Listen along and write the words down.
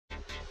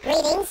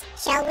Greetings,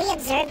 shall we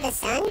observe the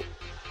sun?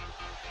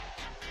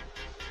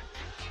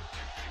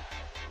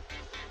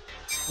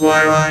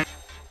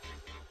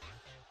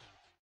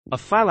 A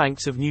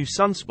phalanx of new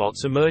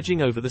sunspots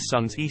emerging over the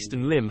sun's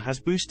eastern limb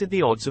has boosted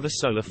the odds of a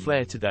solar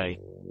flare today.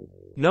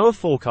 NOAA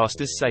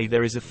forecasters say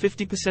there is a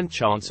 50%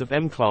 chance of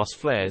M-class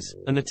flares,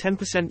 and a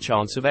 10%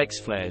 chance of X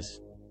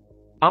flares.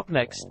 Up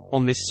next,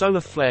 on this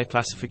solar flare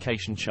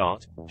classification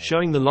chart,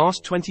 showing the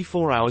last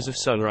 24 hours of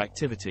solar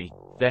activity,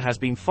 there has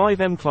been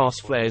 5 M-class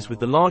flares with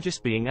the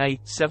largest being a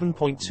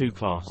 7.2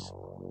 class.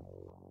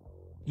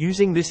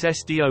 Using this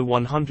SDO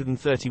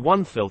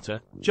 131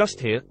 filter, just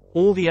here,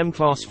 all the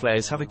M-class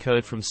flares have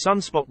occurred from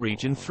sunspot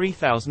region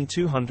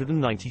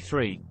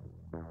 3293.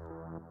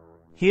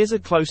 Here's a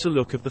closer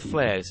look of the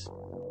flares.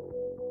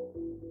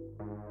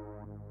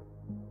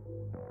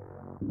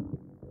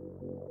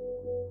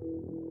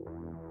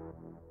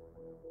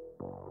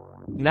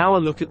 Now a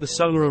look at the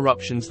solar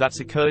eruptions that's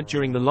occurred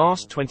during the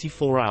last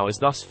 24 hours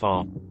thus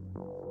far.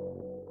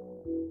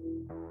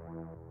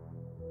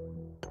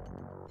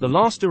 The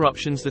last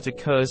eruptions that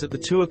occurs at the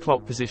 2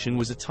 o'clock position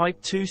was a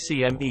Type 2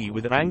 CME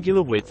with an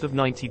angular width of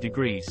 90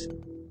 degrees.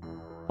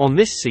 On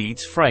this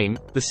seeds frame,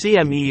 the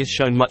CME is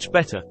shown much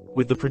better,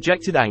 with the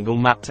projected angle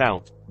mapped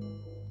out.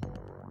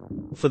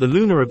 For the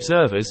lunar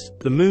observers,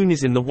 the moon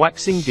is in the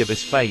waxing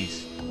gibbous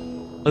phase.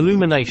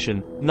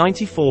 Illumination,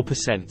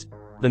 94%.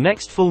 The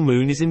next full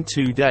moon is in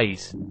 2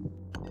 days.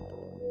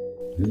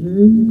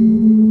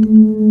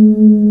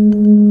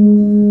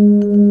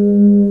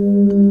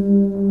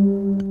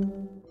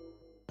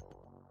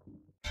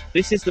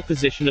 This is the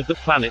position of the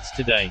planets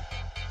today.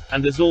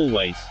 And as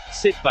always,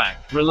 sit back,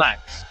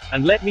 relax,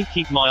 and let me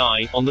keep my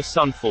eye on the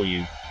sun for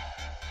you.